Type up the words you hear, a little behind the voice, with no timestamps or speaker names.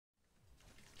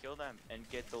kill them and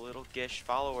get the little Gish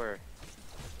follower.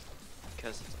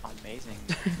 Because it's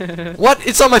amazing. What?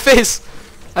 It's on my face!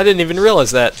 I didn't even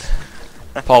realize that.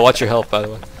 Paul, watch your health, by the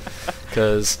way.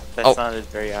 Because... That sounded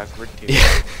very awkward, too.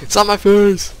 Yeah, it's on my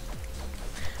face!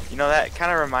 You know, that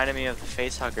kind of reminded me of the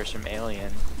facehuggers from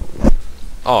Alien.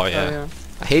 Oh, yeah.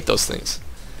 I hate those things.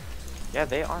 Yeah,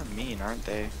 they are mean, aren't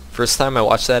they? First time I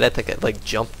watched that, I think I, like,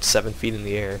 jumped 7 feet in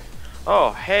the air.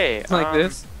 Oh, hey. Like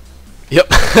this? Yep.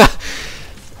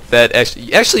 That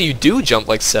actually you do jump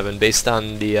like 7 based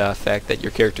on the fact that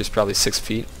your character's probably 6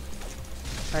 feet.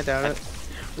 I doubt it.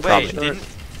 Wait, Probably.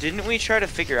 didn't we try to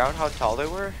figure out how tall they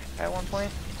were at one point?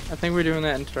 I think we're doing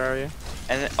that in Terraria.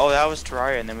 And then, oh, that was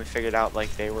Terraria, and then we figured out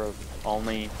like they were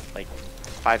only like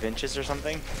 5 inches or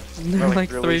something. They're Or, like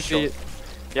really 3 short.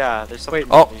 feet. Yeah, there's something.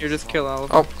 Wait, Oh. you just kill all of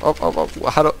them. Oh,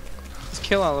 how do... Just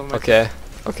kill all of them. Okay,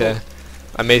 okay.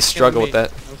 I may struggle with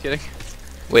that. I'm kidding.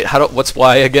 Wait, how do... What's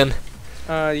Y again?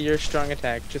 Your strong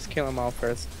attack. Just kill them all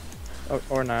first.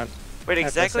 Or not. Wait, I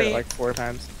said exactly. it like 4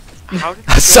 times. How did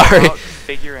we go Sorry. about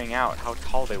figuring out how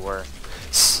tall they were?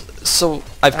 So,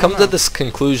 I've I come don't to know. this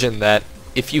conclusion that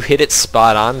if you hit it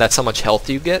spot on, that's how much health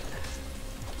you get?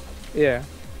 Yeah.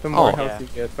 The more Oh. health Yeah. you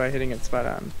get by hitting it spot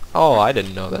on. Oh, I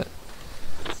didn't know that.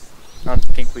 I don't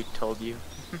think we told you.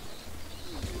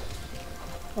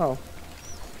 Oh.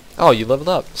 Oh, you leveled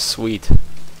up. Sweet.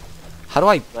 How do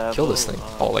I kill this thing?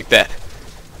 Level Oh, up. like that.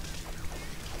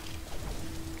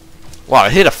 Wow, I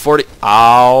hit a 40...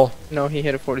 Ow. No, he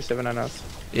hit a 47 on us.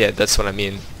 Yeah, that's what I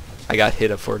mean. I got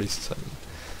hit a 47.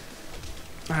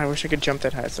 I wish I could jump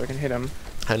that high so I can hit him.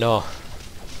 I know.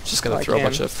 Just gonna I throw a can.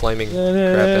 bunch of flaming crap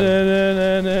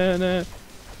in.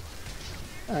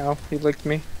 Ow, he licked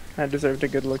me. I deserved a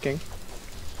good licking.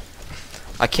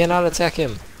 I cannot attack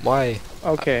him. Why?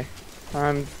 Okay.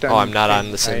 I'm done. Oh, I'm not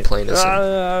on the same plane as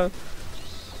him.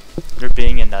 You're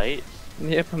being a knight.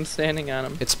 Yep, I'm standing on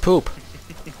him. It's poop.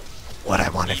 What I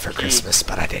wanted for Christmas,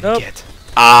 but I didn't Nope. get.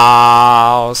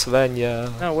 Ow,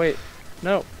 Svenja. No, wait.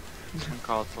 No.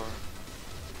 Uncalled for.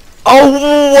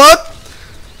 Oh, what?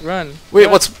 Run. Wait,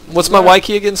 Run. what's my Run. Y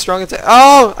key again? Strong attack.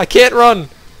 Oh, I can't run.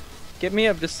 Get me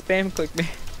up. Just spam click me.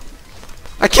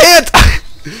 I can't.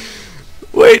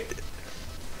 Wait.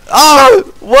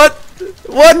 Oh, what?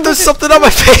 What? There's something on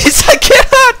my face. I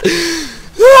cannot.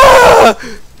 Ah!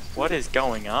 What is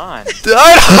going on?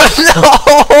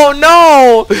 I don't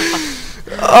know. No.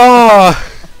 Oh.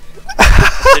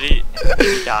 Did he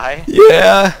die?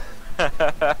 Yeah.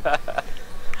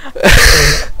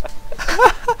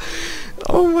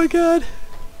 Oh my god.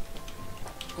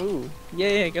 Ooh.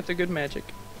 Yay, I got the good magic.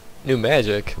 New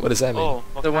magic? What does that mean? Oh,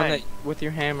 what The one kind? that, with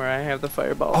your hammer, I have the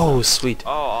fireball. Oh, sweet. Oh,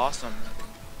 awesome.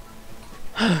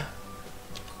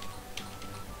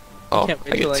 Oh, Can't I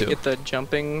wait till get I two. get the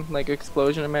jumping, like,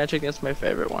 explosion of magic. That's my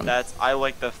favorite one. I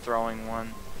like the throwing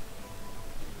one.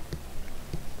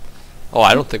 Oh,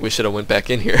 I don't think we should have went back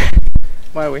in here.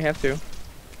 Why, we have to.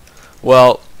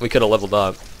 Well, we could have leveled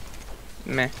up.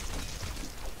 Meh.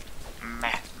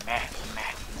 Meh, meh,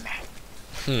 meh,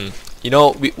 meh. You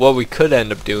know, what we could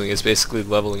end up doing is basically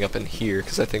leveling up in here,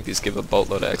 because I think these give a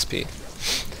boatload of XP.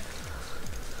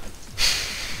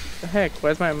 The heck?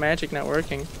 Why is my magic not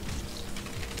working?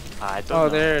 I don't Oh, know.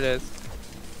 there it is.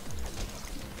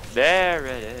 There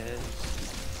it is.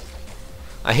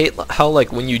 I hate how,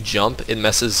 like, when you jump, it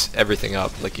messes everything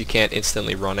up. Like, you can't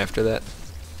instantly run after that.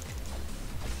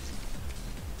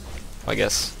 I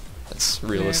guess that's Yeah,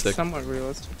 realistic. it's somewhat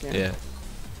realistic, yeah. Yeah.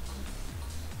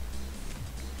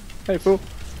 Hey, fool.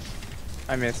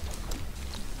 I missed.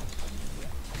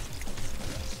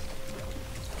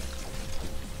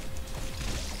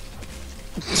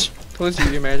 Told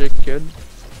you your magic good.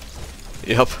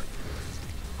 Yep.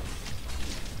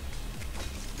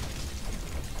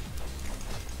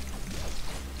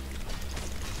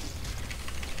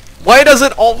 Why does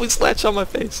it always latch on my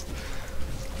face?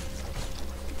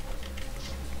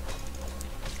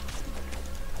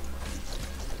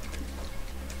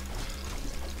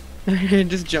 It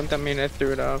just jumped on me and I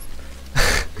threw it off.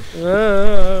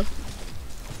 Ah.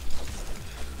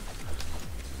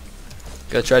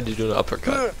 I tried to do an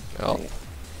uppercut. Oh.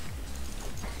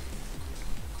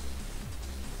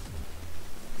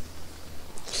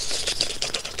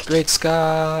 Great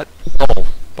Scott! Oh,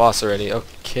 boss already.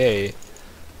 Okay.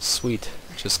 Sweet.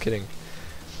 Just kidding.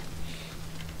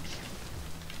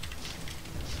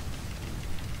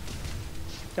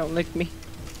 Don't lick me.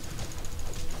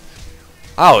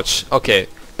 Ouch! Okay.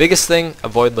 Biggest thing,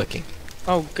 avoid licking.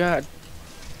 Oh god.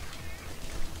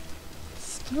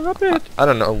 Stop it! I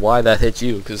don't know why that hit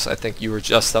you, because I think you were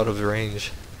just out of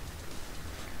range.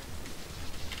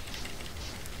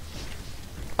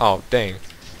 Oh, dang.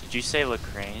 Did you say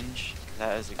Lagrange?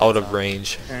 That is a good Out of song.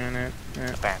 range.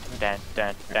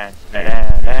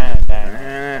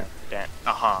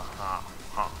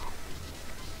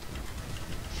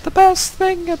 The best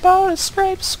thing about a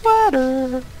striped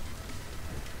sweater.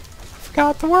 I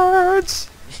forgot the words.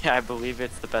 Yeah, I believe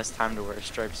it's the best time to wear a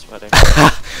striped sweater.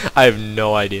 I have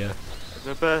no idea.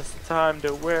 The best time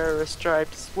to wear a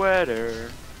striped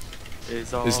sweater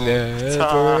is all Is the never.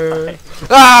 time.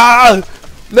 Ah!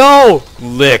 No!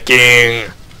 Licking.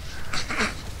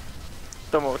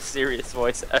 The most serious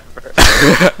voice ever.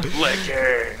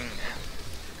 Licking.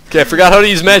 Okay, I forgot how to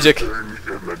use magic.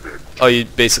 Oh, you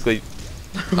basically.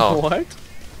 Oh. What?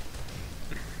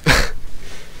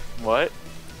 What?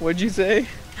 What'd you say?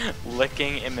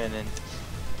 Licking imminent.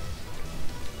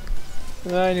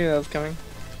 I knew that was coming.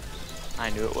 I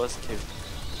knew it was too.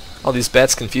 All these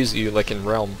bats confuse you like in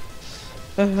Realm.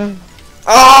 I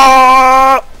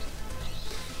Ah!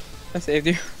 saved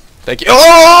you. Thank you.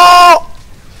 Oh!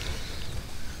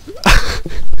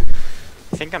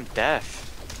 I think I'm deaf.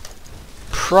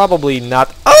 Probably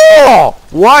not. Oh!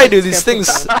 Why do these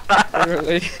things?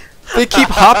 Literally. They keep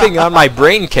hopping on my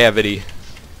brain cavity.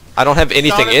 I don't have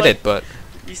anything Sounded in like- it, but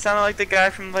You sounded like the guy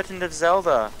from Legend of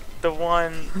Zelda. The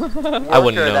one I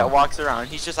wouldn't worker know. that walks around.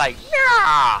 He's just like,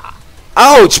 yeah.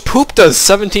 ouch! Poop does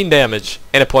 17 damage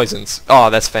and it poisons. Oh,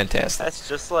 that's fantastic. That's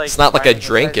just like. It's not like I finding a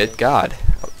drank treasure. it. God.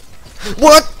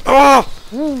 What? Oh!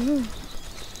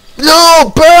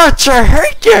 No, bats! I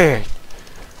hate it.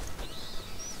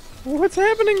 What's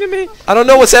happening to me? I don't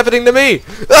know what's happening to me.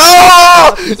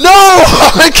 Oh! No!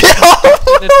 Get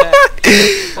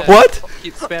off! What?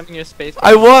 Keep spamming your space.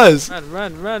 I was.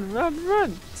 Run.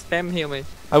 Spam heal me.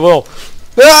 I will.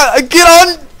 Ah, get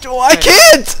on! I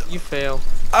can't! You fail.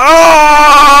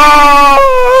 Ah!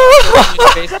 Use your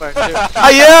spacebar too.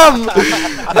 I am!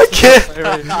 I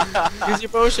can't! Use your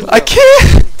potion. I though.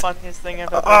 can't! Funniest thing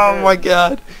I've ever Oh heard. my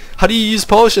god. How do you use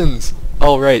potions?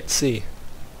 Oh right, see.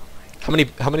 How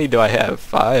many do I have?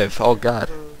 5. Oh god.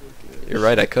 You're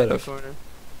right, I could have. Corner.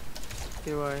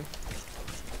 Do I?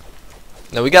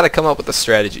 Now we gotta come up with a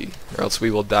strategy, or else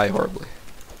we will die horribly.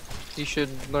 You should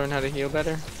learn how to heal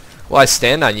better. Well, I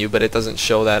stand on you, but it doesn't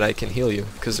show that I can heal you,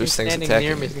 because You're there's things standing near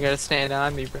attacking me. me. You gotta stand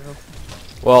on me, bro.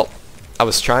 Well, I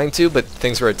was trying to, but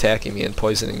things were attacking me and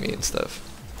poisoning me and stuff.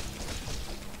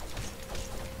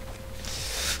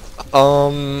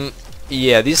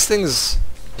 Yeah, these things,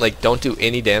 like, don't do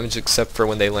any damage except for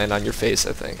when they land on your face,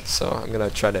 I think. So I'm gonna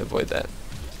try to avoid that.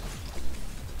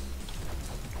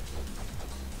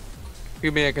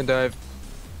 Give me a can dive.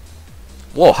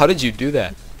 Whoa, how did you do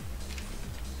that?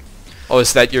 Oh,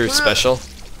 is that your special?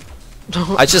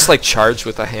 I just, like, charged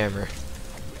with a hammer.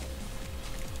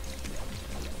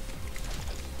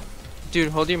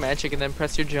 Dude, hold your magic and then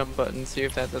press your jump button. See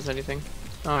if that does anything.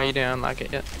 Oh, you didn't unlock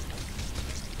it yet.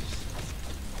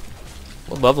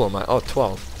 What level am I? Oh,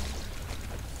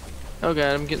 12. Oh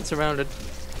god, I'm getting surrounded.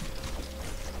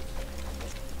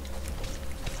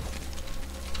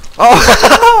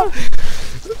 Oh!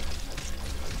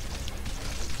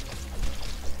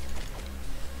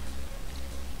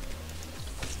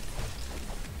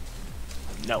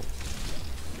 No.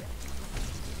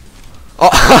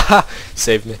 Oh!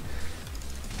 Saved me.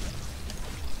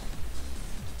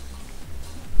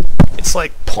 It's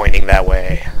like pointing that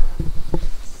way.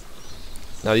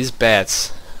 Now these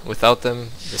bats, without them,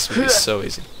 this would be so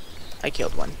easy. I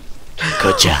killed one.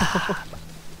 Good job.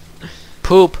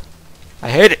 Poop. I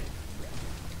hate it.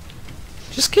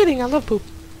 Just kidding, I love poop.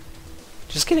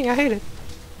 Just kidding, I hate it.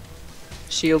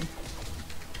 Shield.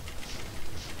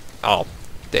 Oh,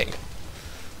 dang.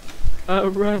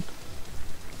 Run.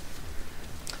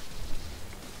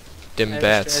 Dim I have a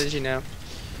bats. strategy now.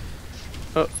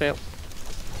 Oh, fail.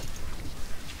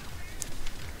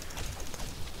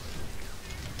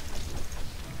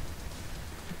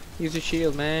 Use your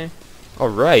shield, man.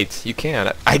 Alright, you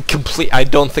can. I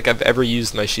don't think I've ever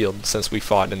used my shield since we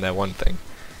fought in that one thing.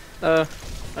 I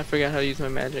forgot how to use my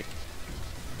magic.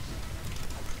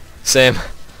 Same.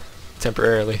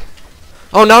 Temporarily.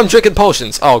 Oh, now I'm drinking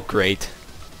potions. Oh, great.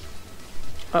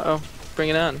 Uh-oh. Bring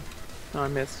it on. Oh, I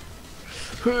missed.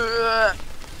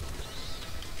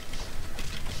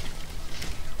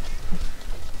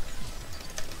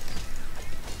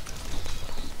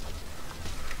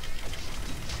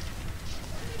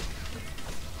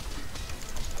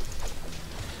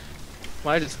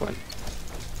 Well, I just went.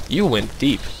 You went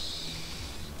deep.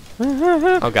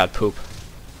 Oh god, poop.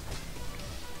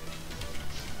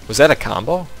 Was that a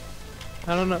combo?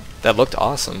 I don't know. That looked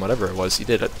awesome, whatever it was. You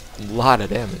did a lot of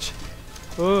damage.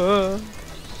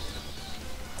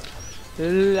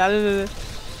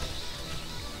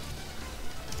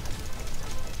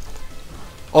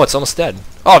 Oh, it's almost dead.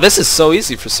 Oh, this is so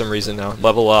easy for some reason now.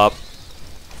 Level up.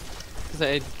 Cause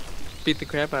I beat the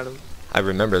crap out of him. I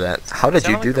remember that. How did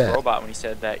you sounded do like a that? robot when you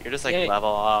said that. You're just like Yay.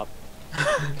 level up.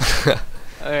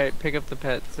 Alright, pick up the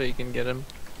pet so you can get him.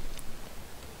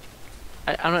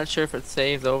 I'm not sure if it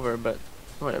saves over, but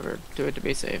whatever. Do it to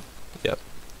be safe. Yep.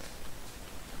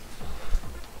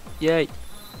 Yay.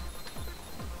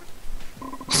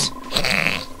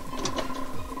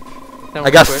 That I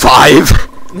was got quick. 5.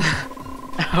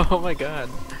 Oh my god.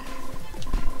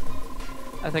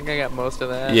 I think I got most of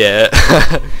that. Yeah.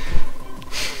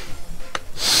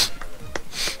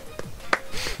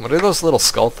 What are those little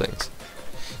skull things?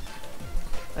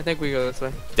 I think we go this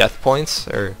way. Death points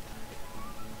or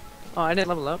Oh, I didn't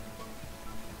level up.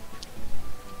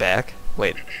 back?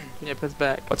 Wait, Yeah, press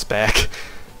back. what's back?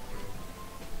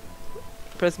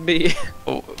 Press B.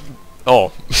 Oh.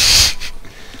 Oh.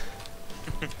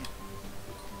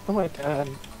 Oh my god.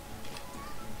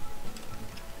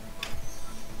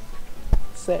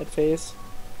 Sad face.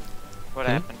 What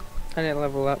Hmm? happened? I didn't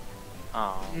level up.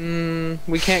 Oh.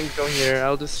 We can't go here.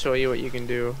 I'll just show you what you can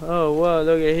do. Oh, whoa,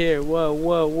 look at here. Whoa,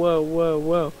 whoa, whoa, whoa,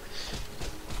 whoa.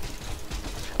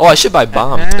 Oh, I should buy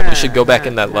bombs. Then we should go back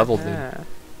in that level, dude.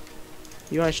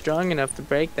 You aren't strong enough to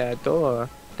break that door.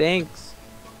 Thanks.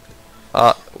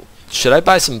 Should I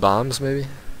buy some bombs maybe?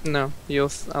 No,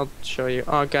 I'll show you.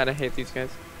 Oh god, I hate these guys.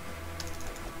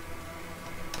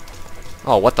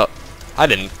 Oh, what the? I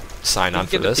didn't sign You on can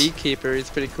for get the this. beekeeper. He's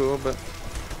pretty cool, but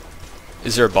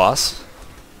Is there a boss?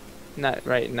 not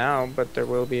right now. But there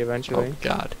will be eventually. Oh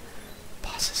god.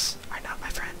 Bosses are not my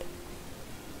friend.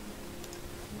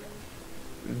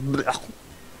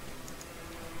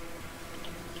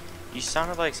 You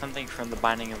sounded like something from The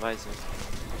Binding of Isaac.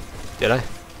 Did I?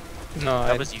 No, Oh,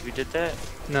 That was you who did that?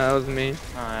 no, that was me.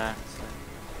 Oh yeah.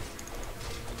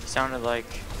 You sounded like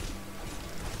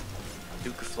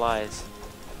Duke of Flies.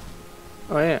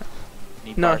 Oh yeah.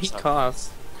 And No, barks he up. coughs.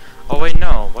 Oh wait,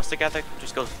 no. What's the guy that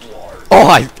just goes? Oh,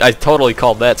 I totally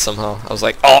called that somehow. I was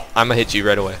like, oh, I'm gonna hit you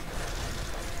right away.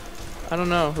 I don't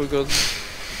know who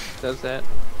does that.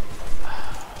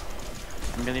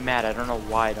 I'm really mad. I don't know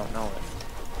why I don't know it.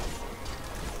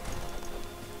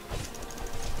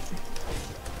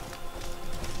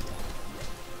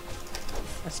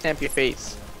 I stamp your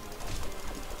face.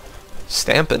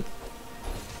 Stamping.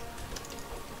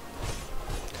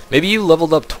 Maybe you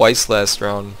leveled up twice last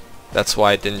round. That's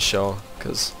why it didn't show.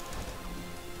 Cause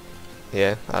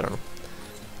yeah, I don't know.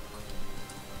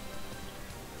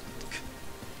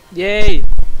 Yay!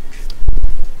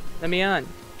 Let me on.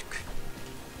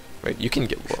 Wait, you can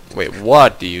get. Wait,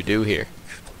 what do you do here?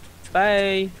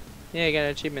 Bye. Yeah, I got an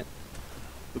achievement.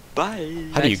 Bye.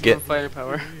 How do you Maximum get?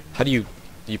 firepower? How do you?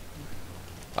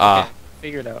 Okay,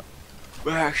 figure it out.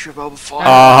 Extra level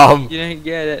 5. You didn't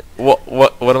get it. What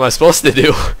am I supposed to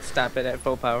do? Stop it at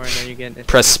full power, and then you get it.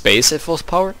 Press space at full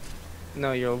power?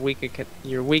 No, you're weak.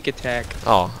 You're weak attack.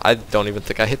 Oh, I don't even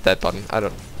think I hit that button. I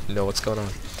don't know what's going on.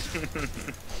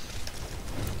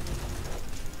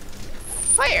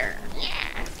 Fire!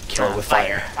 Yeah. Kill with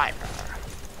fire. Fire.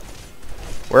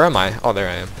 Where am I? Oh, there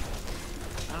I am.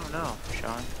 I don't know,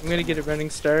 Sean. I'm gonna get a running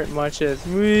start and watch this.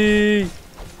 Whee!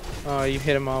 Oh, you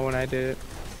hit them all when I did it.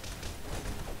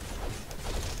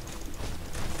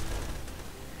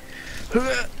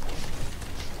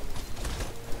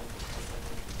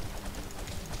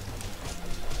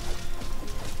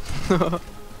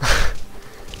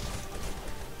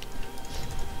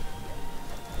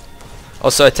 Oh,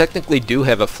 so I technically do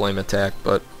have a flame attack,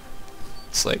 but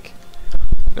it's like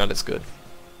not as good.